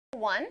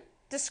1,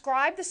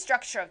 describe the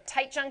structure of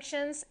tight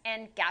junctions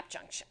and gap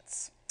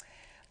junctions.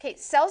 Okay,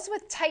 cells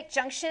with tight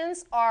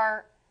junctions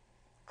are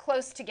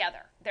close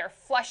together. They're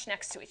flush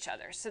next to each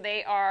other. So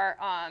they are,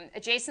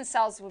 adjacent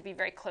cells would be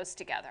very close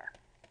together.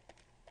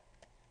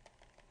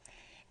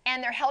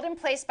 And they're held in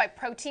place by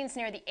proteins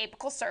near the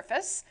apical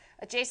surface.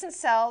 Adjacent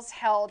cells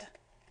held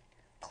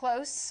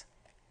close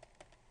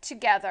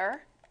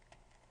together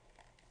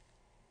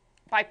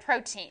by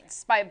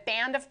proteins, by a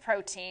band of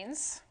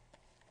proteins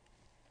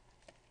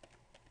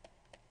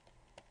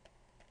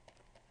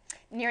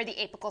near the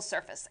apical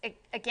surface.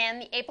 Again,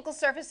 the apical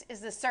surface is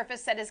the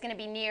surface that is going to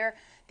be near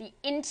the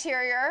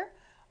interior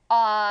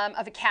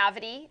of a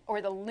cavity,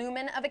 or the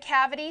lumen of a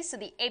cavity. So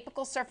the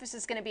apical surface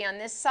is going to be on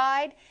this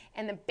side,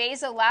 and the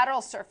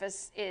basolateral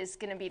surface is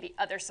going to be the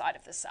other side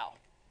of the cell,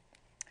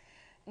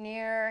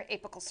 near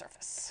apical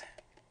surface.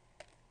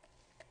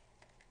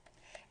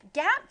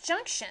 Gap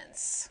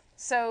junctions.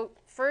 So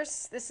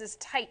first, this is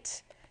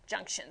tight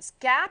junctions.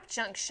 Gap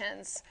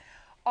junctions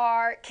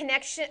are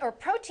connection or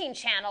protein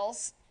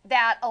channels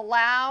that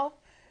allow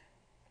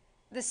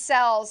the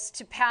cells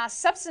to pass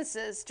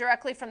substances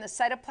directly from the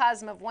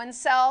cytoplasm of one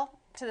cell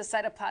to the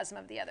cytoplasm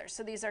of the other.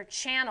 So these are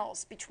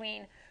channels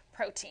between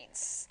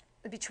proteins,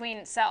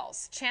 between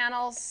cells.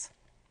 Channels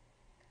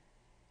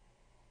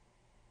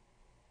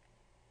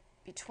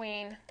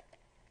between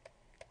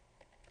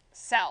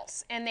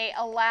cells. And they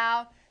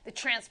allow the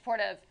transport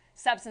of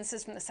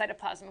substances from the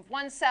cytoplasm of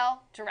one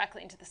cell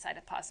directly into the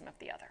cytoplasm of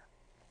the other.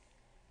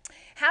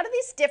 How do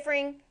these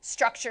differing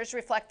structures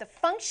reflect the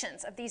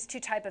functions of these two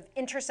types of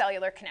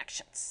intercellular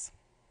connections?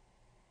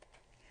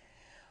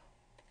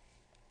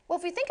 Well,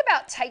 if we think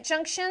about tight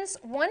junctions,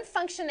 one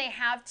function they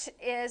have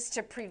is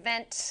to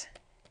prevent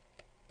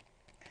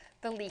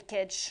the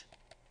leakage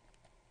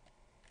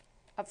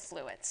of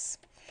fluids.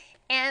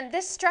 And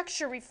this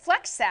structure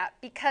reflects that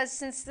because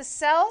since the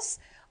cells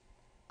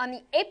on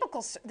the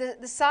apical,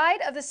 the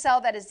side of the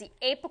cell that is the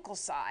apical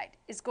side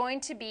is going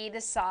to be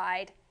the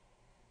side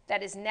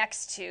that is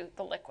next to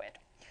the liquid.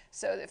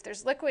 So if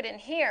there's liquid in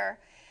here,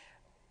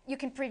 you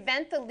can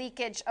prevent the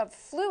leakage of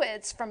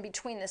fluids from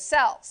between the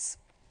cells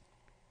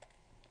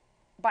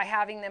by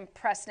having them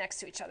pressed next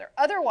to each other.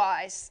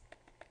 Otherwise,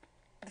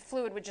 the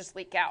fluid would just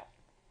leak out,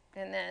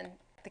 and then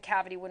the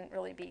cavity wouldn't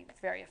really be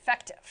very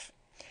effective.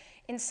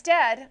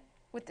 Instead,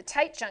 with the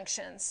tight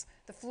junctions,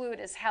 the fluid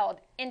is held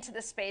into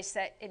the space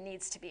that it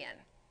needs to be in.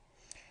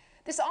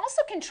 This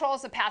also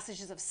controls the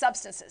passages of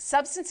substances.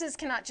 Substances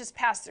cannot just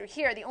pass through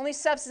here. The only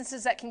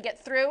substances that can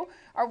get through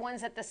are ones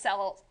that the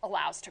cell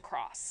allows to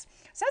cross.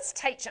 So that's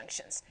tight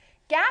junctions.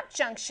 Gap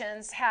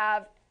junctions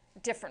have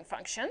different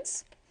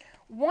functions.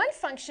 One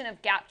function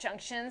of gap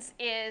junctions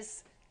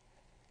is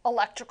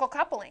electrical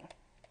coupling.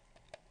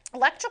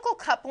 Electrical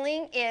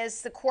coupling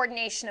is the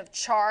coordination of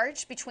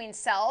charge between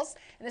cells,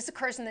 and this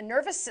occurs in the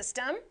nervous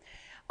system.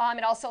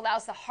 It also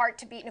allows the heart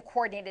to beat in a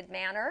coordinated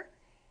manner.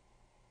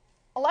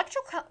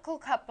 Electrical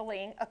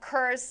coupling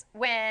occurs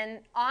when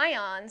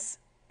ions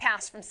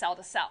pass from cell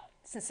to cell.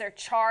 Since they're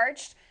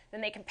charged, then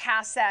they can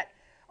pass that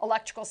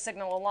electrical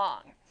signal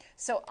along.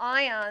 So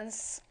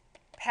ions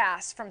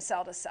pass from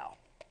cell to cell.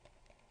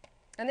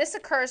 And this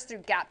occurs through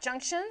gap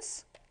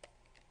junctions.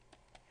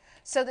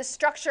 So the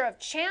structure of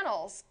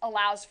channels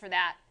allows for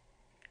that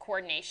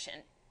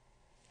coordination